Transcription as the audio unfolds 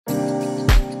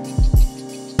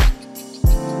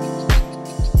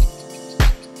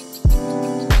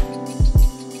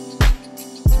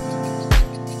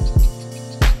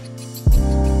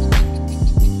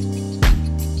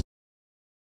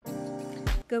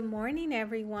Good morning,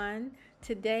 everyone.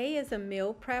 Today is a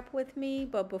meal prep with me,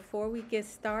 but before we get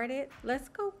started, let's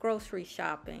go grocery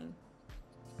shopping.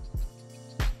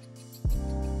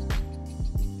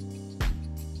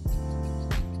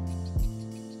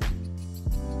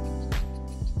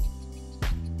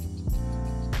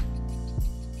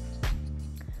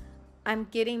 I'm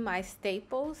getting my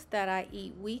staples that I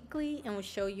eat weekly and will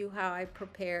show you how I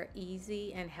prepare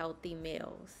easy and healthy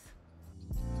meals.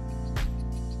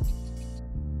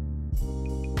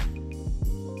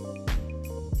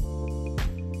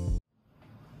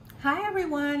 Hi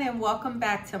everyone, and welcome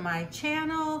back to my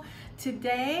channel.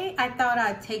 Today I thought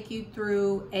I'd take you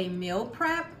through a meal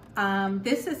prep.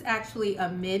 This is actually a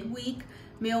midweek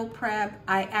meal prep.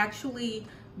 I actually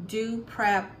do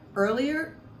prep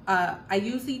earlier. I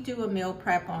usually do a meal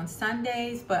prep on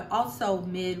Sundays, but also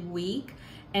midweek.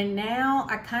 And now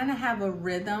I kind of have a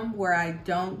rhythm where I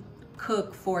don't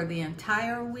cook for the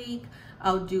entire week.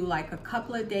 I'll do like a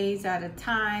couple of days at a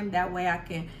time. That way I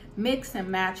can mix and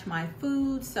match my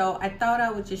food. So I thought I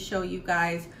would just show you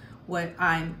guys what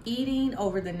I'm eating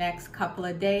over the next couple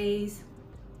of days.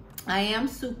 I am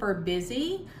super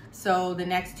busy. So the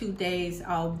next 2 days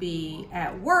I'll be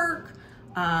at work.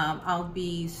 I'll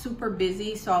be super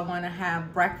busy. So I want to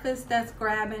have breakfast that's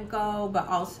grab and go, but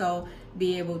also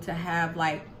be able to have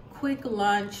like quick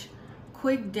lunch,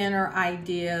 quick dinner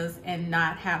ideas and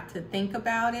not have to think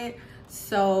about it.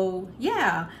 So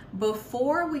yeah,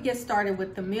 before we get started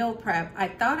with the meal prep, I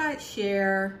thought I'd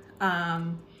share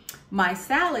my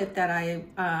salad that I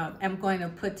am going to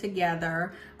put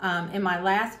together. In my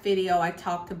last video, I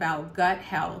talked about gut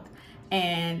health,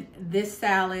 and this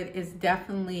salad is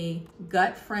definitely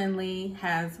gut friendly,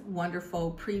 has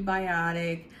wonderful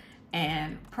prebiotic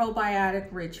and probiotic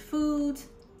rich foods,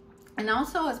 and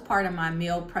also as part of my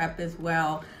meal prep as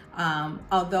well.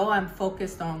 Although I'm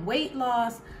focused on weight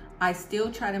loss, I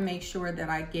still try to make sure that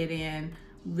I get in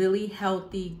really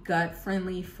healthy,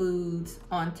 gut-friendly foods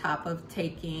on top of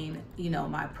taking,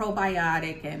 my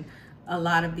probiotic and a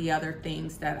lot of the other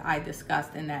things that I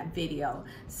discussed in that video.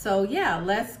 So yeah,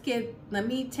 let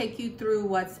me take you through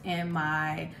what's in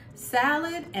my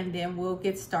salad and then we'll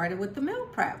get started with the meal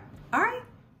prep. All right.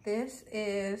 This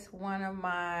is one of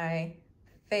my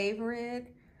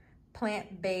favorite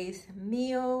plant-based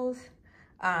meals.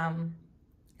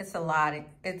 It's a lot.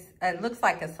 It looks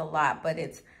like it's a lot, but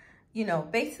it's,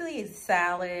 basically it's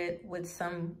salad with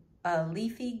some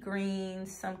leafy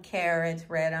greens, some carrots,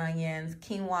 red onions,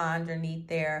 quinoa underneath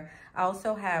there. I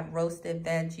also have roasted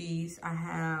veggies. I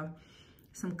have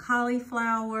some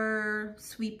cauliflower,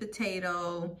 sweet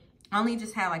potato. I only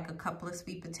just have like a couple of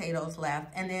sweet potatoes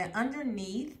left. And then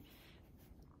underneath,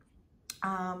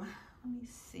 let me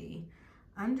see.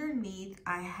 Underneath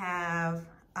I have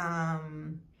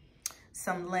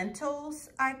some lentils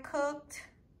I cooked.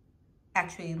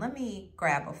 Actually, let me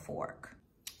grab a fork.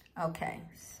 Okay,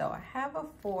 so I have a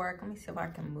fork. Let me see if I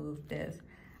can move this.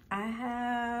 I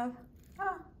have,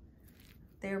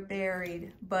 they're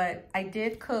buried, but I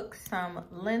did cook some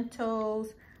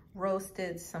lentils,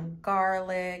 roasted some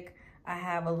garlic. I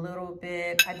have a little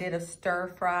bit, I did a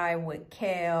stir fry with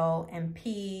kale and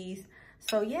peas.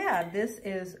 So yeah, this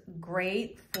is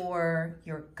great for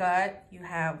your gut. You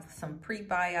have some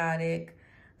prebiotic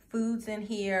foods in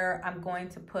here. I'm going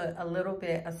to put a little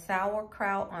bit of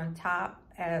sauerkraut on top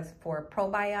as for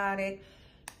probiotic.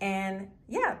 And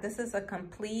yeah, this is a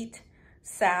complete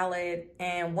salad.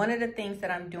 And one of the things that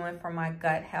I'm doing for my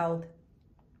gut health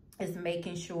is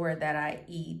making sure that I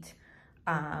eat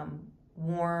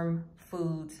warm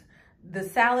foods. The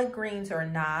salad greens are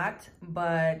not,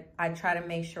 but I try to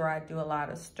make sure I do a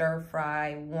lot of stir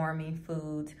fry, warming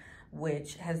foods,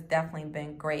 which has definitely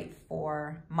been great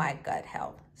for my gut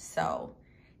health. So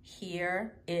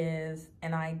here is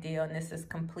an ideal, and this is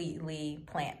completely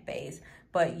plant-based,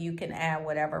 but you can add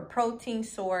whatever protein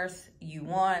source you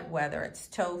want, whether it's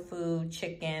tofu,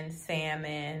 chicken,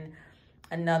 salmon,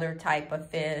 another type of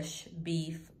fish,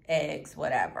 beef, eggs,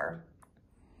 whatever.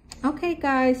 Okay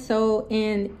guys, so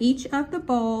in each of the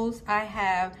bowls, I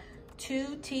have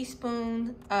 2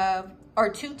 tablespoons of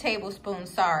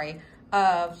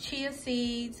chia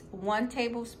seeds, 1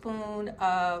 tablespoon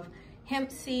of hemp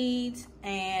seeds,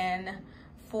 and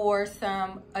for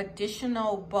some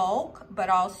additional bulk, but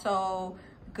also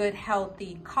good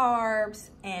healthy carbs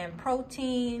and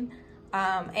protein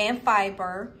and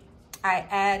fiber, I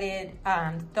added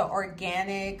the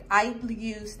organic, I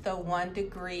used the 1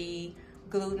 degree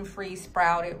gluten-free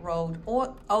sprouted rolled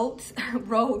oats.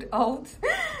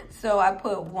 So I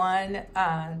put 1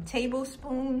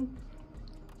 tablespoon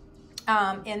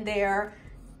in there,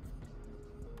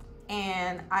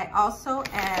 and I also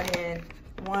added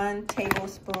 1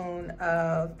 tablespoon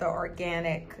of the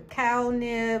organic cacao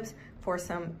nibs for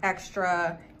some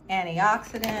extra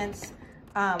antioxidants.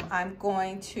 I'm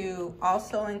going to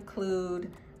also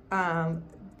include some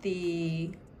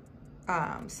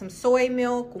soy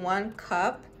milk. 1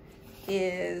 cup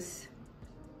is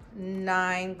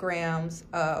 9 grams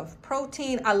of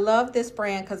protein. I love this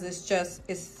brand because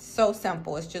it's so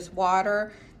simple. It's just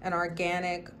water and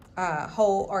organic,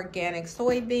 whole organic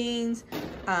soybeans.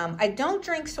 I don't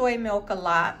drink soy milk a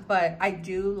lot, but I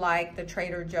do like the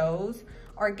Trader Joe's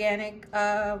organic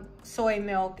soy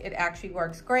milk. It actually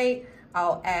works great.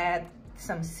 I'll add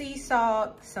some sea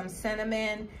salt, some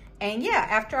cinnamon, and yeah,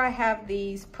 after I have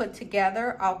these put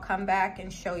together, I'll come back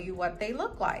and show you what they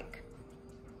look like.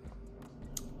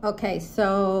 Okay,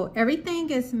 so everything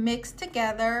is mixed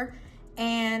together,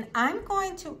 and I'm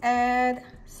going to add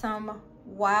some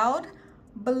wild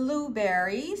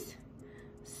blueberries.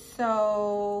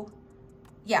 So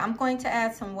yeah, I'm going to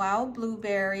add some wild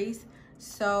blueberries.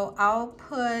 So I'll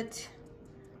put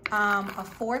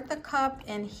 1/4 cup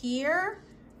in here,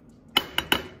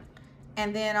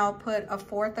 and then I'll put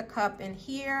 1/4 cup in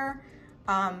here.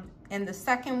 In the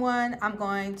second one, I'm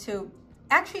going to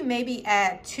actually maybe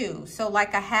add 2, so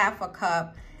like 1/2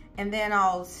 cup, and then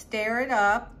I'll stir it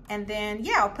up, and then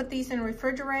yeah, I'll put these in the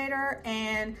refrigerator,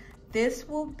 and this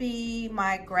will be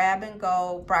my grab and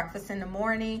go breakfast in the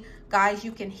morning. Guys,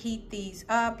 you can heat these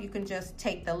up. You can just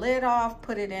take the lid off,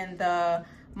 put it in the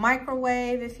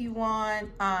microwave if you want,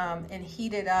 and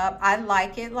heat it up. I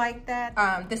like it like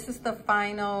that. This is the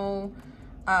final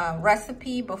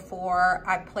recipe before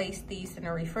I place these in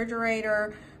the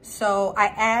refrigerator. So I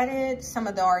added some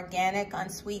of the organic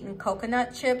unsweetened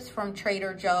coconut chips from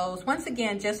Trader Joe's. Once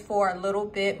again, just for a little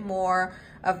bit more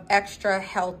of extra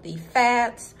healthy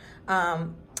fats.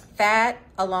 Fat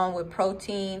along with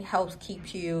protein helps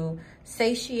keep you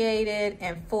satiated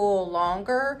and full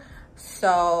longer.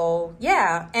 So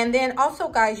yeah, and then also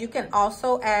guys, you can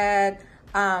also add,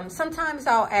 sometimes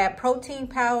I'll add protein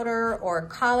powder or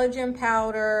collagen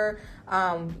powder.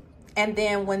 And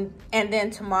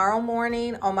then tomorrow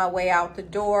morning on my way out the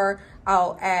door,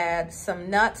 I'll add some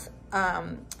nuts,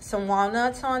 some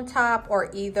walnuts on top, or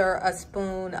either a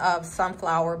spoon of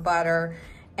sunflower butter.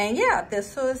 And yeah,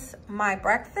 this was my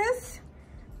breakfast.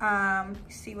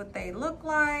 See what they look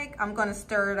like. I'm gonna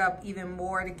stir it up even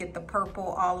more to get the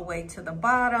purple all the way to the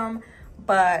bottom.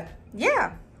 But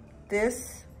yeah,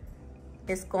 this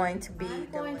is going to be delicious.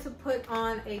 I'm going to put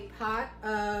on a pot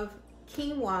of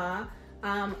quinoa.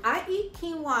 I eat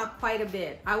quinoa quite a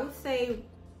bit. I would say,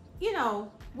 you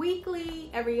know,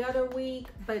 weekly, every other week,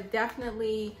 but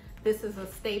definitely this is a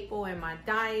staple in my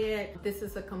diet. This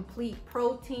is a complete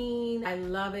protein. I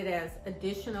love it as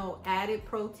additional added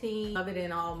protein. Love it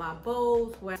in all my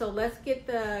bowls. So let's get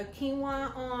the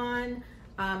quinoa on,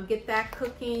 get that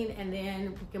cooking, and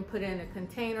then we can put it in a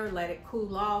container, let it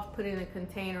cool off, put it in a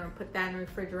container and put that in the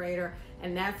refrigerator.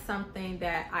 And that's something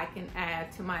that I can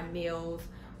add to my meals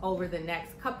over the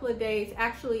next couple of days.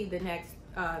 Actually, the next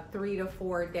 3 to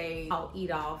 4 days, I'll eat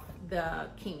off the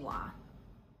quinoa.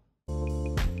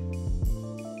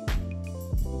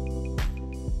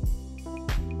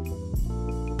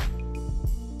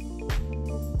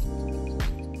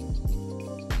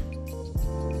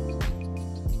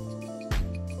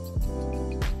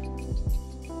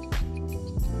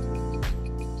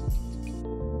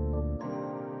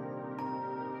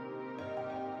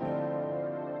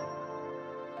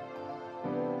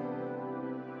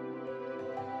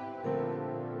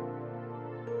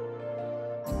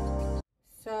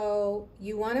 So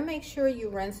you want to make sure you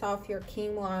rinse off your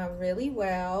quinoa really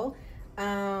well.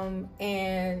 And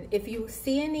if you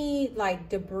see any like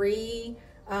debris,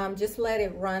 just let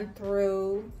it run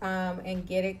through and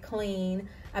get it clean.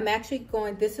 I'm actually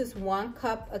going, this is 1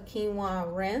 cup of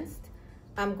quinoa rinsed.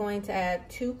 I'm going to add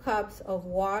 2 cups of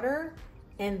water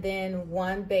and then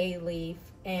 1 bay leaf,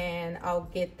 and I'll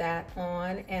get that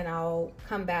on and I'll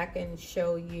come back and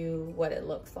show you what it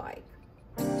looks like.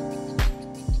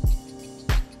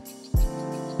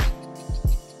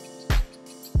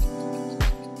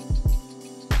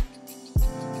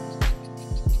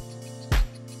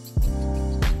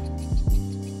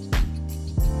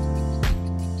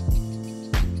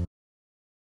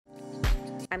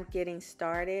 I'm getting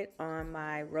started on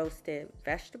my roasted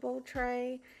vegetable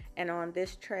tray, and on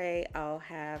this tray I'll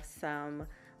have some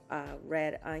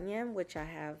red onion, which I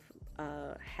have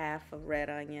half of red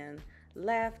onion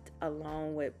left,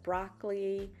 along with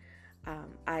broccoli.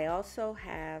 I also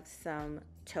have some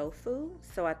tofu,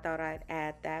 so I thought I'd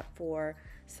add that for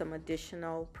some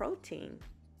additional protein.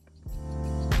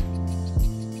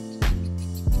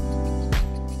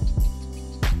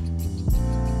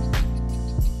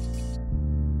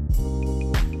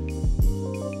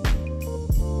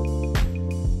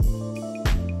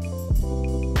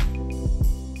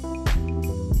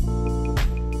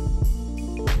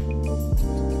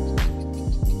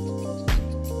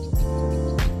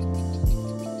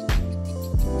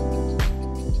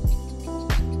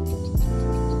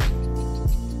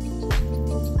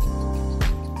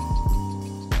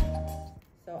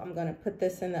 gonna put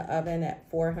this in the oven at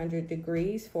 400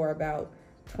 degrees for about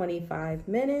 25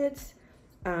 minutes.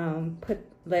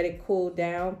 Let it cool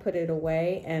down, put it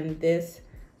away, and this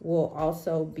will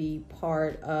also be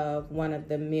part of one of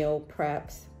the meal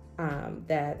preps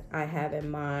that I have in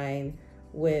mind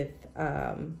with,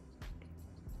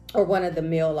 or one of the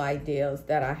meal ideas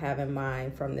that I have in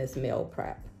mind from this meal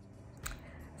prep.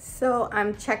 So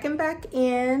I'm checking back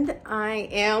in. I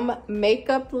am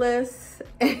makeupless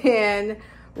and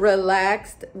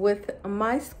relaxed with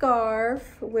my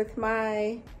scarf, with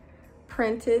my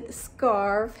printed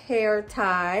scarf hair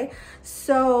tie.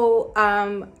 So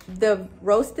the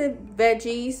roasted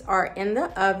veggies are in the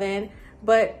oven,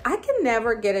 but I can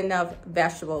never get enough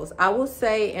vegetables. I will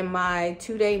say in my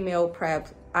 2-day meal prep,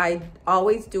 I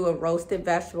always do a roasted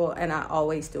vegetable and I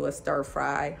always do a stir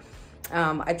fry.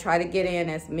 I try to get in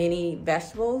as many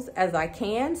vegetables as I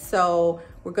can. So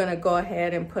we're gonna go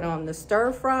ahead and put on the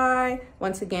stir fry.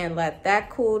 Once again, let that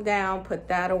cool down, put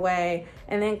that away.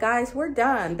 And then guys, we're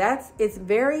done. It's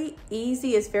very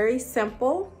easy, it's very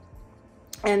simple.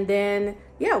 And then,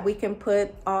 yeah, we can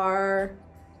put our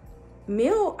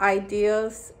meal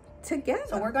ideas together.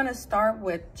 So we're gonna start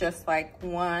with just like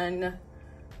 1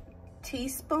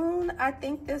 teaspoon, I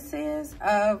think this is,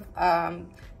 of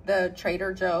the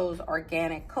Trader Joe's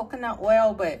organic coconut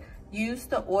oil, but use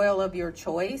the oil of your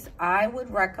choice. I would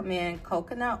recommend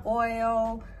coconut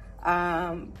oil,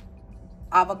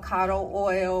 avocado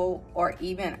oil, or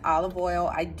even olive oil.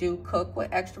 I do cook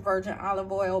with extra virgin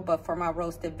olive oil, but for my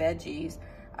roasted veggies,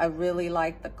 I really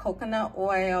like the coconut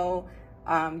oil.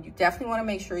 You definitely want to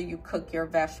make sure you cook your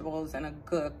vegetables in a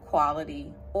good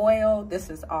quality oil.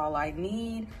 This is all I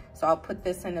need. So I'll put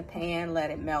this in the pan, let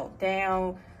it melt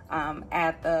down.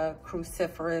 Add the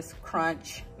Cruciferous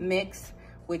Crunch mix,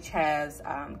 which has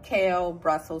kale,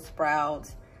 Brussels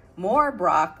sprouts, more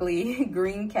broccoli,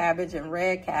 green cabbage, and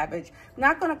red cabbage. I'm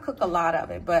not going to cook a lot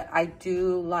of it, but I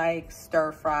do like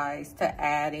stir fries to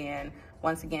add in,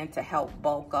 once again, to help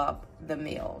bulk up the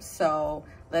meal. So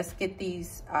let's get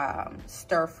these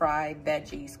stir fry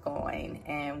veggies going,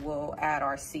 and we'll add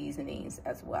our seasonings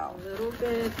as well. A little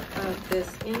bit of this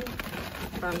in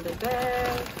from the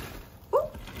bag.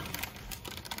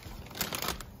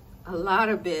 A lot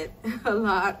of it, a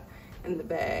lot in the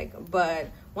bag. But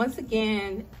once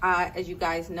again, as you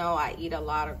guys know, I eat a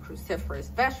lot of cruciferous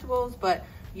vegetables, but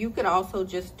you could also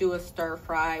just do a stir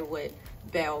fry with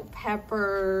bell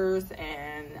peppers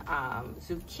and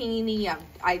zucchini.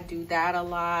 I do that a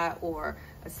lot, or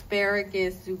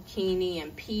asparagus, zucchini,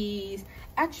 and peas.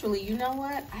 Actually, you know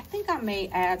what? I think I may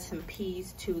add some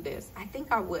peas to this. I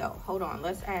think I will. Hold on,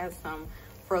 let's add some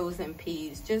frozen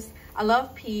peas. I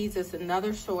love peas. It's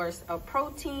another source of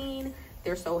protein.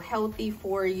 They're so healthy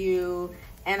for you.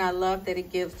 And I love that it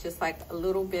gives just like a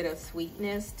little bit of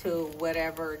sweetness to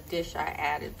whatever dish I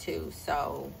added to.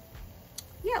 So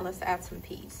yeah, let's add some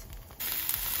peas.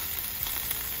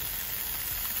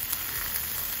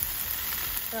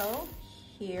 So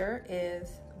here is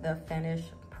the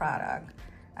finished product.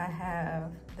 I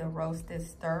have the roasted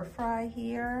stir fry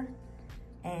here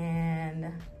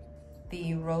and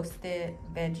the roasted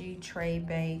veggie tray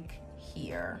bake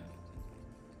here.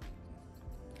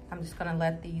 I'm just gonna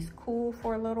let these cool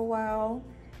for a little while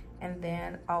and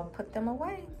then I'll put them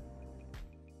away.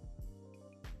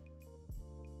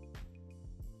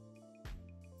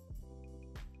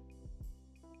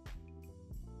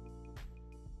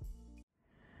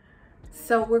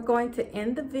 So we're going to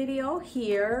end the video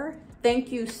here. Thank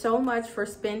you so much for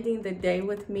spending the day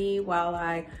with me while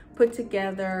I put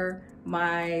together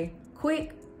my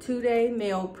quick 2-day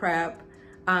meal prep.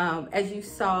 As you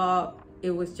saw,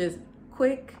 it was just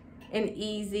quick and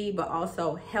easy, but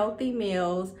also healthy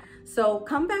meals. So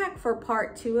come back for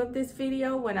part 2 of this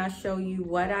video when I show you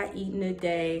what I eat in a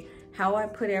day, how I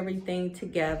put everything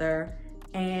together.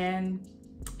 And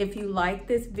if you like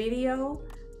this video,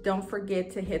 don't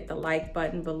forget to hit the like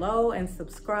button below and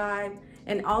subscribe,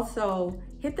 and also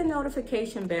hit the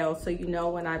notification bell so you know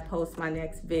when I post my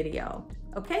next video.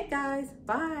 Okay guys,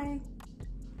 bye.